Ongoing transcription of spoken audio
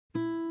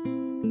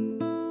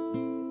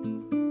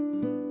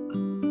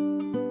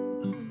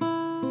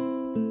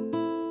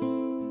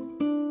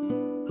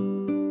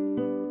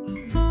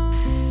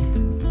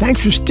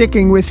Thanks for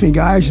sticking with me,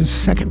 guys. It's the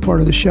second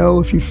part of the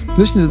show. If you've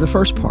listened to the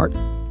first part,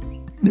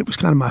 it was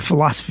kind of my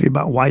philosophy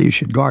about why you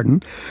should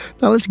garden.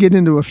 Now let's get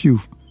into a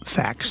few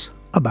facts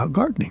about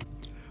gardening.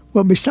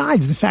 Well,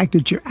 besides the fact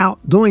that you're out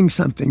doing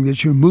something,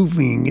 that you're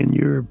moving and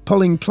you're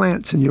pulling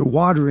plants and you're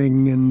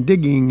watering and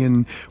digging,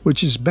 and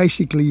which is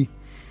basically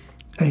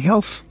a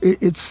health,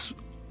 it's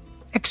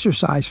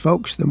exercise,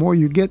 folks. The more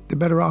you get, the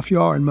better off you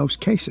are in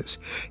most cases.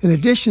 In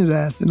addition to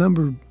that,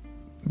 the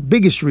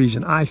biggest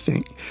reason I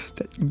think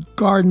that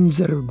gardens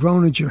that are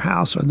grown at your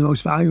house are the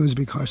most valuable is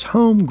because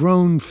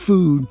homegrown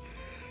food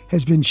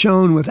has been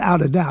shown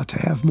without a doubt to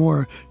have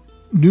more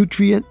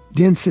nutrient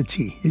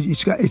density.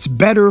 It's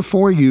better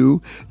for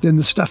you than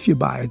the stuff you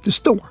buy at the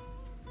store.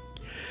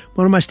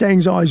 One of my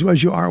sayings always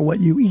was, you are what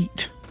you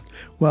eat.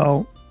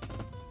 Well,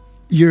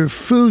 your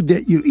food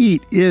that you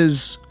eat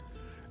is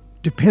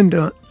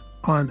dependent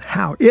on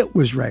how it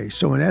was raised.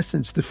 So in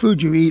essence, the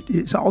food you eat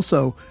is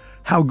also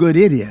how good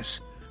it is.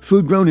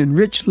 Food grown in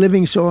rich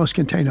living soils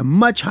contain a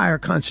much higher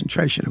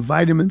concentration of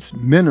vitamins,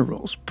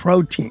 minerals,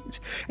 proteins,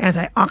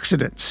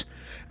 antioxidants,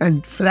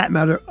 and for that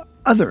matter,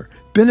 other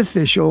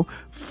beneficial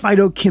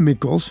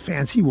phytochemicals,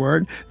 fancy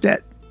word,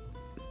 that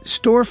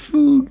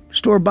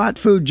store-bought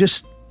food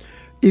just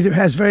either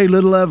has very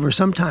little of or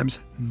sometimes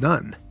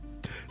none.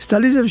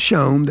 Studies have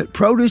shown that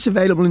produce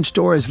available in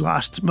store has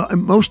lost,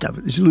 most of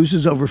it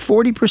loses over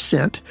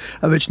 40%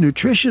 of its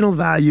nutritional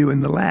value in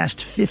the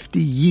last 50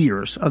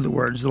 years. In other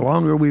words, the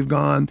longer we've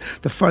gone,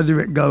 the further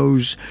it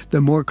goes, the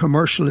more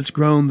commercial it's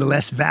grown, the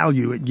less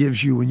value it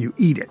gives you when you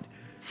eat it.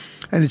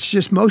 And it's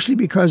just mostly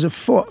because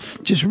of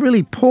just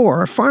really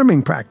poor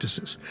farming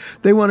practices.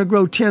 They want to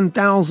grow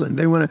 10,000.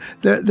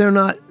 They're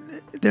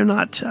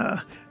not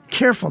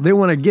careful. They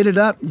want to get it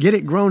up, get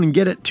it grown, and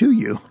get it to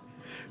you.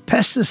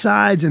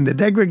 Pesticides and the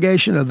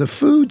degradation of the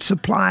food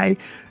supply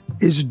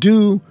is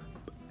due,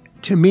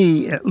 to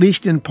me, at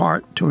least in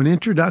part, to an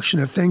introduction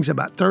of things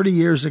about 30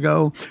 years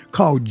ago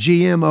called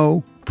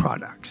GMO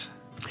products.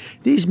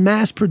 These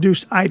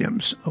mass-produced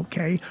items,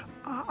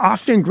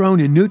 often grown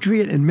in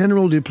nutrient and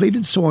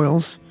mineral-depleted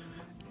soils,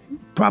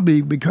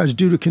 probably because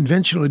due to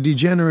conventional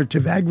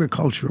degenerative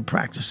agricultural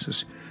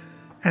practices.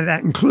 And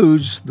that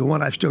includes the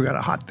one I've still got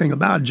a hot thing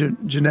about,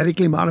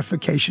 genetically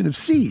modification of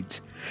seeds.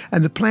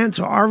 And the plants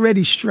are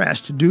already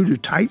stressed due to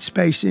tight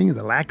spacing and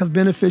the lack of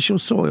beneficial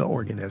soil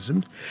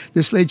organisms.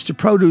 This leads to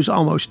produce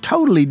almost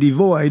totally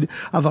devoid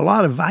of a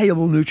lot of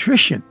valuable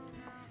nutrition.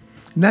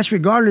 And that's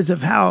regardless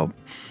of how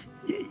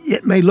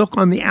it may look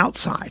on the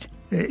outside.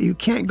 You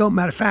can't go,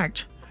 matter of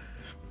fact,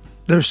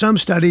 there's some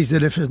studies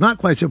that if it's not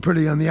quite so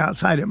pretty on the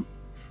outside, it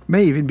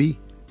may even be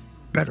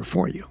better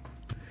for you.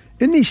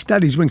 In these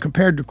studies, when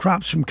compared to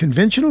crops from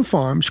conventional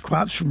farms,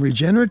 crops from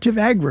regenerative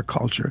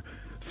agriculture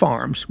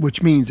farms,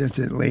 which means,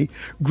 incidentally,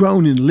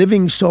 grown in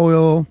living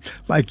soil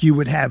like you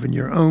would have in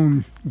your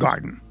own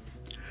garden,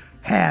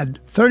 had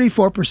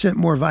 34%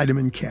 more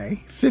vitamin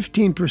K,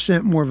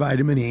 15% more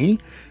vitamin E,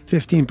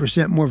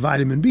 15% more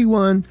vitamin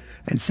B1,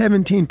 and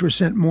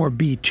 17% more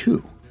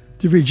B2.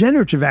 The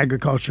regenerative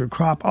agriculture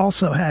crop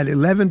also had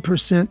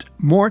 11%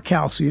 more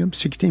calcium,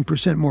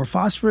 16% more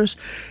phosphorus,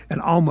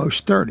 and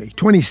almost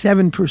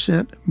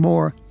 27%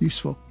 more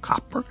useful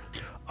copper,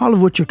 all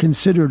of which are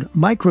considered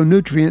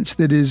micronutrients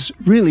that is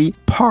really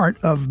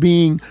part of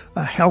being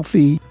a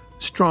healthy,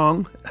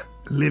 strong,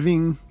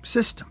 living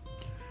system.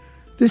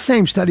 This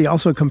same study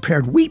also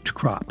compared wheat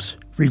crops.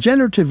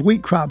 Regenerative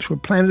wheat crops were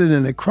planted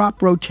in a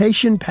crop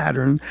rotation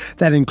pattern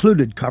that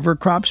included cover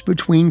crops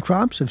between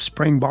crops of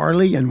spring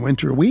barley and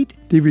winter wheat.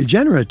 The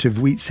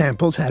regenerative wheat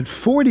samples had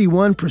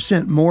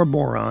 41% more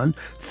boron,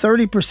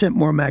 30%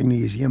 more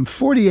magnesium,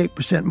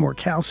 48% more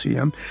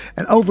calcium,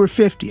 and over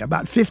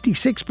about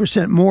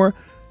 56% more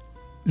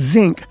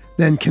zinc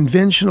than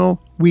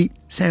conventional wheat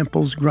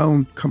samples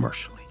grown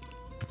commercially.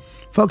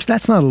 Folks,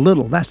 that's not a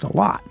little, that's a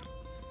lot.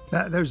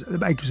 That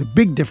makes a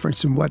big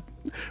difference in what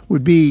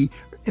would be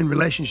in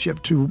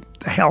relationship to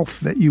the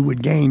health that you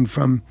would gain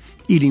from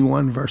eating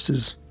one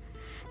versus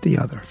the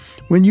other.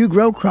 When you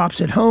grow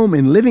crops at home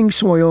in living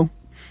soil,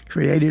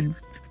 created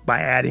by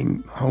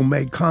adding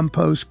homemade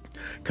compost,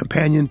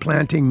 companion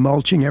planting,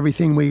 mulching,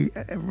 everything we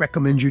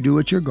recommend you do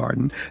at your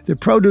garden, the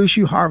produce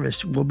you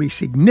harvest will be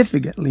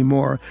significantly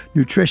more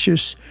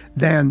nutritious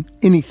than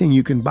anything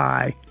you can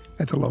buy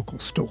at the local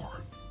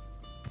store.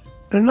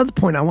 And another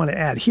point I want to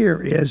add here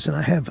is, and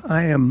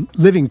I am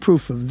living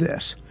proof of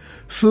this,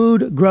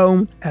 food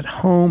grown at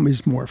home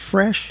is more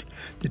fresh.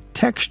 The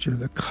texture,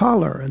 the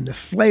color, and the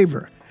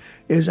flavor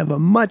is of a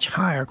much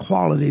higher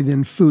quality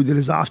than food that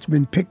has often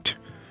been picked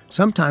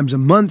sometimes a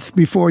month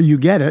before you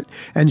get it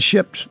and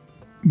shipped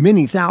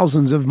many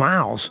thousands of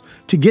miles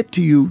to get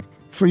to you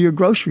for your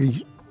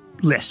grocery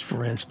list,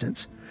 for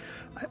instance.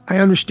 I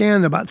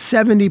understand about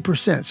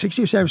 70%,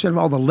 60 or 70% of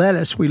all the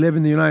lettuce we live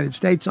in the United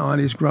States on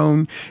is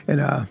grown in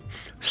a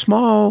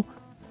small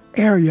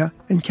area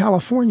in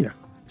California.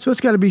 So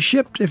it's got to be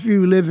shipped if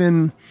you live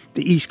in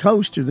the East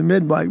Coast or the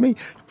Midwest,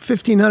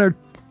 1,500,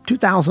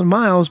 2,000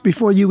 miles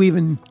before you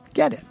even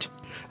get it.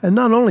 And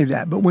not only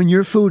that, but when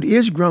your food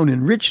is grown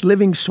in rich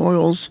living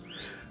soils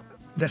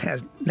that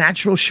has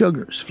natural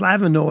sugars,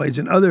 flavonoids,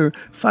 and other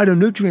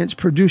phytonutrients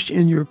produced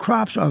in your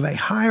crops of a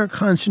higher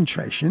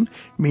concentration,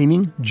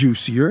 meaning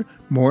juicier,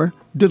 more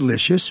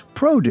delicious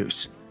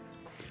produce.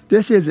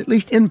 This is, at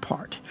least in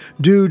part,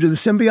 due to the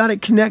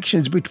symbiotic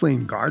connections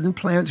between garden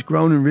plants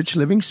grown in rich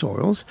living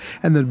soils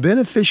and the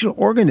beneficial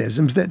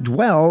organisms that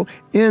dwell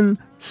in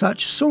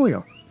such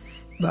soil.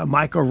 The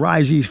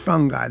mycorrhizae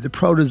fungi, the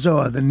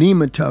protozoa, the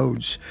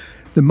nematodes,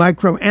 the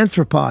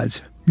microanthropods,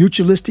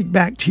 mutualistic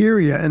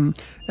bacteria, and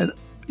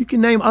you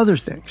can name other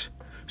things.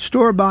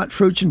 Store-bought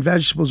fruits and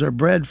vegetables are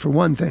bred, for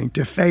one thing,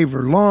 to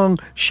favor long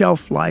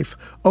shelf life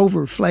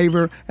over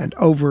flavor and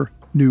over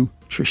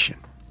nutrition.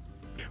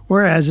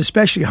 Whereas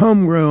especially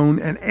homegrown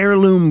and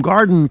heirloom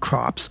garden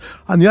crops,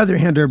 on the other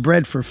hand, are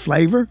bred for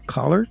flavor,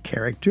 color,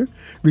 character,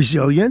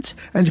 resilience,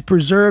 and to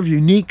preserve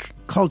unique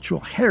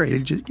cultural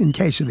heritage in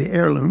case of the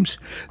heirlooms,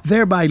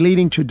 thereby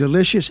leading to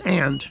delicious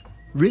and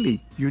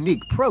really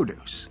unique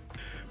produce.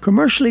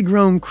 Commercially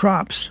grown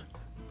crops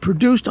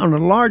produced on a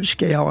large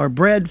scale are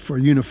bred for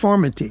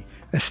uniformity,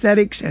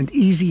 aesthetics, and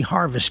easy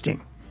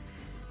harvesting.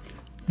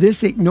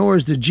 This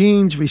ignores the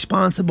genes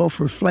responsible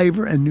for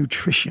flavor and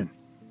nutrition.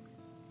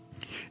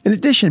 In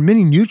addition,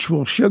 many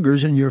neutral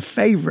sugars in your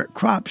favorite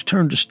crops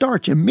turn to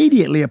starch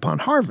immediately upon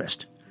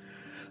harvest.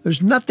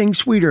 There's nothing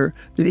sweeter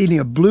than eating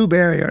a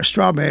blueberry or a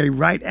strawberry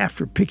right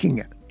after picking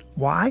it.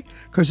 Why?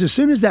 Because as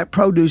soon as that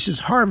produce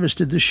is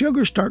harvested, the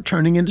sugars start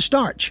turning into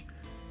starch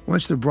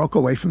once they're broke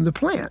away from the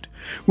plant.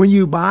 When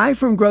you buy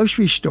from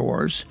grocery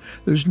stores,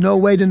 there's no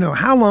way to know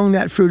how long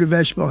that fruit or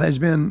vegetable has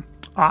been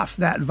off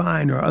that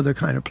vine or other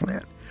kind of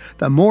plant.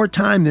 The more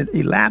time that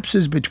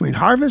elapses between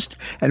harvest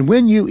and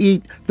when you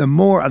eat, the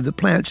more of the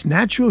plant's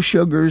natural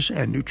sugars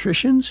and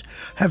nutritions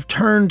have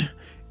turned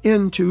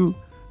into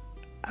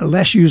a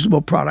less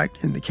usable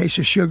product. In the case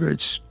of sugar,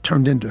 it's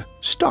turned into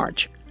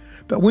starch.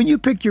 But when you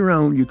pick your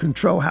own, you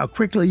control how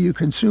quickly you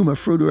consume a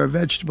fruit or a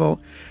vegetable.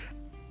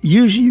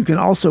 Usually you can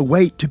also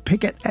wait to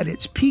pick it at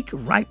its peak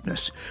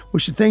ripeness,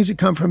 which the things that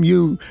come from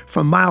you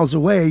from miles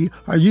away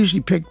are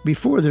usually picked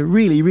before they're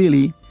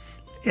really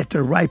at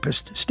their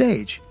ripest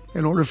stage,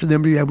 in order for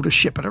them to be able to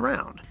ship it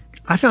around.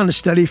 I found a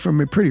study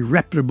from a pretty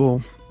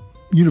reputable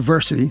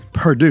university,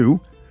 Purdue,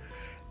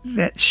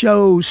 that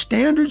shows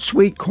standard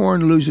sweet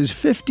corn loses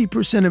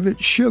 50% of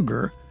its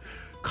sugar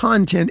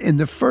content in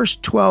the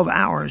first 12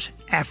 hours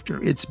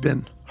after it's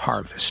been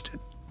harvested.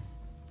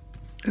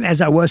 And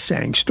as I was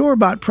saying,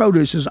 store-bought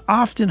produce is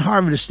often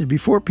harvested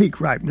before peak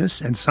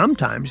ripeness and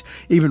sometimes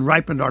even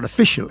ripened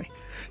artificially.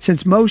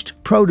 Since most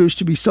produce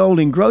to be sold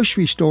in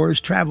grocery stores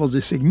travels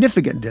a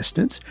significant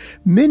distance,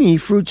 many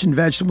fruits and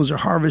vegetables are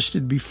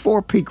harvested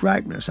before peak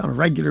ripeness on a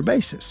regular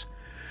basis.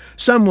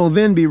 Some will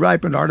then be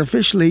ripened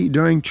artificially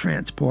during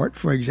transport.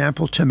 For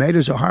example,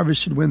 tomatoes are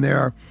harvested when they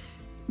are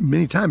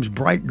many times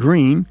bright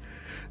green.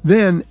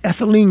 Then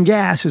ethylene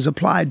gas is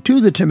applied to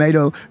the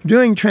tomato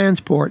during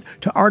transport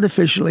to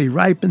artificially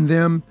ripen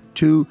them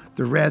to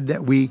the red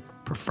that we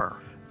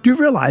prefer. Do you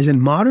realize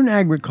in modern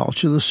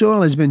agriculture, the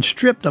soil has been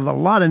stripped of a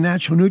lot of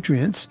natural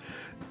nutrients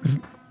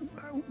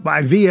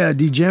via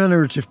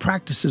degenerative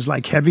practices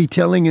like heavy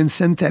tilling and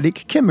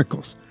synthetic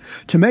chemicals?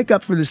 To make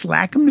up for this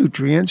lack of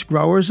nutrients,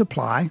 growers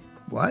apply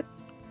what?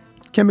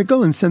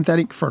 Chemical and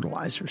synthetic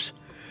fertilizers.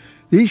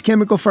 These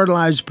chemical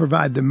fertilizers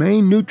provide the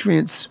main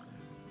nutrients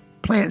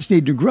plants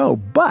need to grow,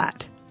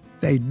 but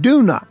they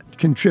do not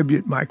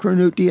contribute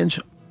micronutrients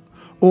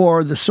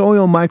or the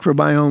soil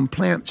microbiome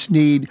plants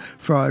need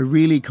for a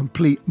really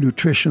complete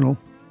nutritional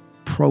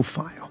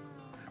profile.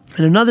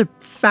 And another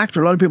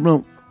factor a lot of people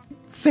don't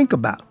think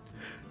about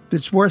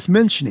that's worth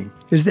mentioning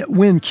is that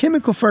when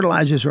chemical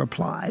fertilizers are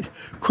applied,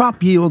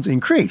 crop yields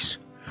increase.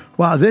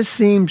 While this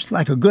seems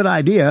like a good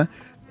idea,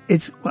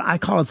 it's what I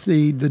call it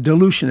the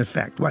dilution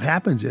effect. What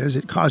happens is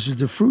it causes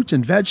the fruits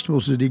and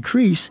vegetables to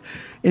decrease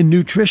in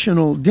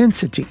nutritional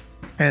density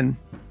and,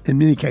 in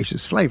many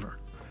cases, flavor.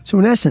 So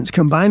in essence,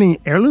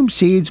 combining heirloom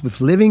seeds with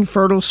living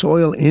fertile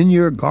soil in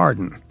your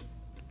garden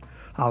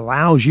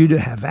allows you to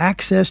have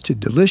access to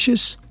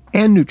delicious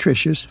and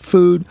nutritious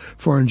food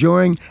for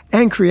enjoying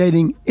and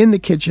creating in the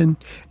kitchen,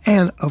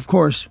 and, of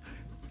course,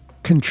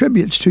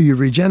 contributes to your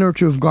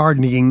regenerative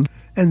gardening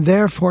and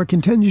therefore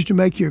continues to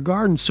make your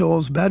garden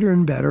soils better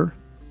and better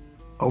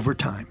over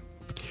time.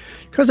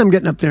 Because I'm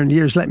getting up there in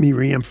years, let me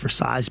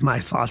reemphasize my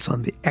thoughts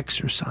on the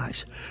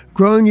exercise.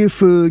 Growing your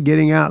food,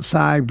 getting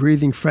outside,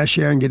 breathing fresh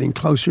air, and getting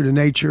closer to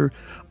nature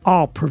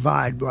all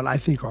provide what I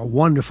think are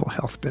wonderful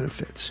health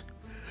benefits.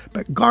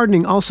 But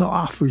gardening also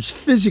offers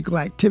physical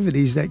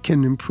activities that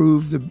can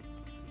improve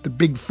the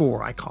big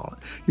four, I call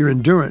it. Your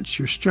endurance,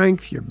 your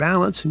strength, your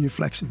balance, and your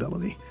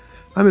flexibility.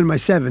 I'm in my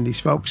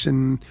 70s, folks,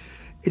 and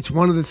it's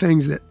one of the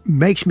things that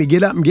makes me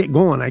get up and get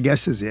going, I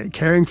guess is it.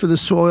 Caring for the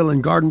soil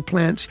and garden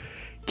plants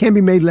can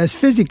be made less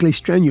physically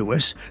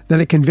strenuous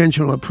than a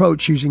conventional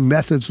approach using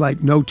methods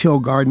like no-till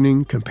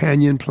gardening,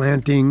 companion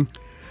planting,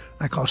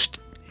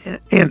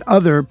 and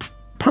other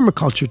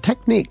permaculture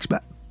techniques.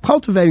 But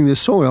cultivating the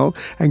soil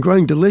and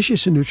growing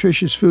delicious and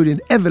nutritious food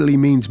inevitably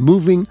means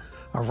moving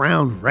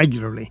around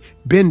regularly,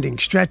 bending,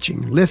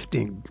 stretching,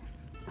 lifting,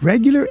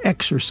 Regular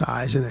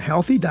exercise and a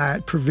healthy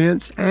diet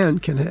prevents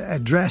and can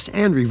address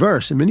and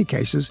reverse, in many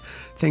cases,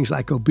 things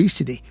like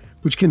obesity,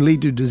 which can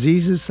lead to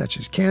diseases such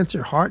as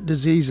cancer, heart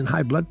disease, and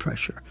high blood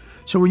pressure.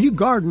 So when you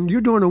garden, you're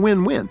doing a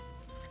win-win.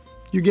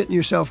 You're getting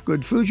yourself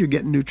good food, you're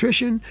getting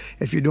nutrition.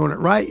 If you're doing it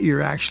right,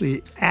 you're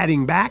actually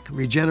adding back,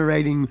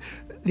 regenerating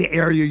the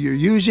area you're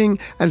using,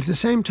 and at the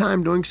same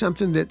time doing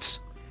something that's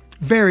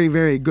very,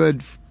 very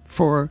good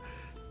for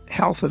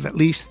health of at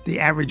least the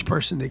average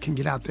person that can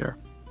get out there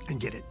and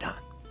get it done.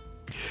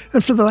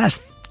 And for the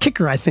last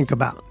kicker I think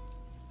about,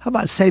 how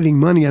about saving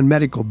money on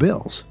medical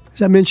bills?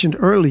 As I mentioned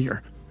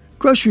earlier,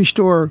 grocery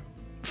store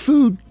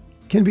food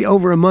can be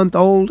over a month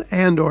old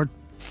and or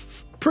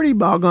pretty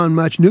doggone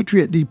much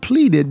nutrient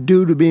depleted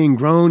due to being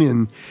grown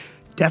in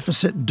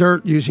deficit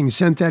dirt using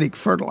synthetic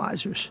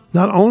fertilizers.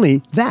 Not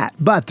only that,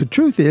 but the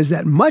truth is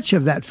that much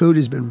of that food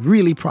has been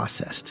really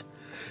processed.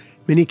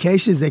 In many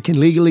cases, they can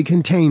legally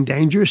contain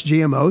dangerous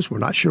GMOs, we're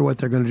not sure what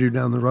they're going to do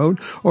down the road,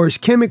 or is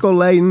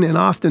chemical-laden and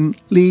often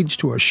leads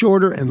to a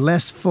shorter and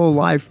less full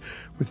life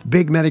with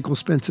big medical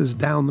expenses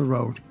down the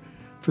road.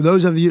 For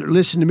those of you that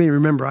listen to me,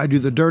 remember, I do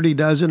the Dirty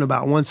Dozen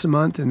about once a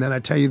month, and then I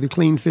tell you the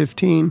Clean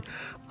 15.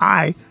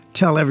 I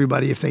tell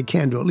everybody if they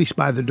can to at least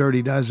buy the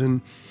Dirty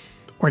Dozen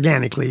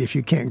organically if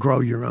you can't grow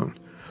your own.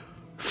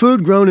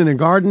 Food grown in a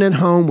garden at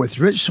home with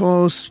rich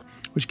soils,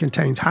 which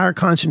contains higher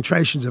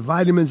concentrations of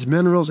vitamins,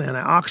 minerals,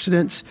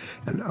 antioxidants,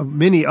 and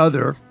many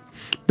other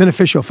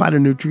beneficial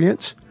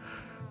phytonutrients.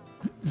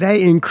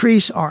 They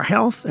increase our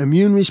health,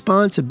 immune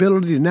response,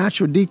 ability to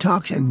natural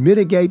detox, and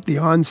mitigate the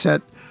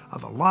onset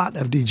of a lot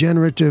of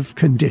degenerative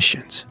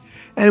conditions.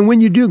 And when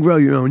you do grow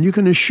your own, you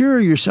can assure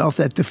yourself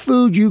that the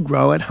food you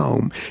grow at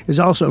home is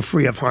also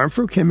free of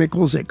harmful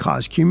chemicals that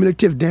cause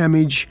cumulative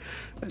damage,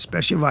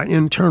 especially of our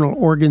internal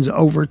organs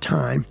over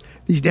time.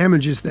 These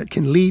damages that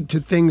can lead to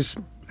things,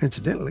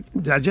 incidentally,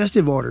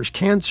 digestive disorders,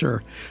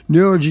 cancer,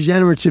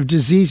 neurodegenerative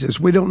diseases.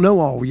 We don't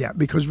know all yet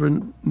because a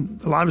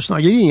lot of us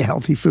not eating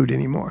healthy food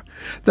anymore.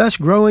 Thus,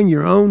 growing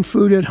your own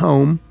food at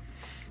home,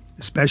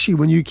 especially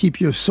when you keep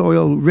your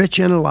soil rich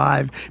and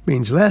alive,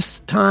 means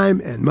less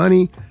time and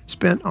money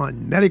spent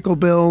on medical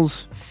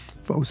bills,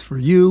 both for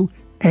you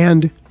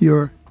and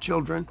your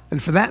children.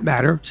 And for that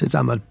matter, since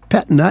I'm a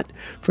pet nut,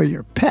 for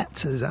your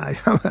pets, as I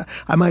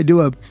might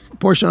do a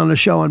portion on the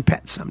show on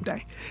pets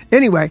someday.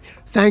 Anyway,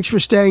 thanks for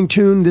staying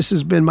tuned. This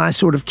has been my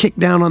sort of kick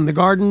down on the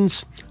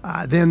gardens.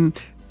 Then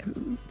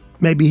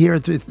maybe here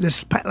at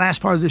this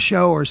last part of the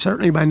show, or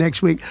certainly by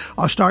next week,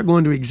 I'll start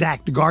going to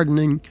exact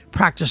gardening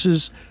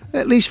practices,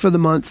 at least for the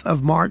month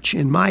of March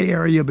in my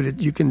area, but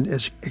you can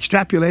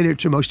extrapolate it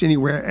to most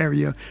anywhere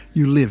area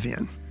you live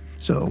in.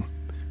 So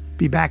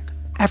be back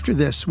after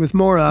this with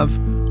more of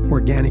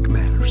Organic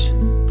Matters.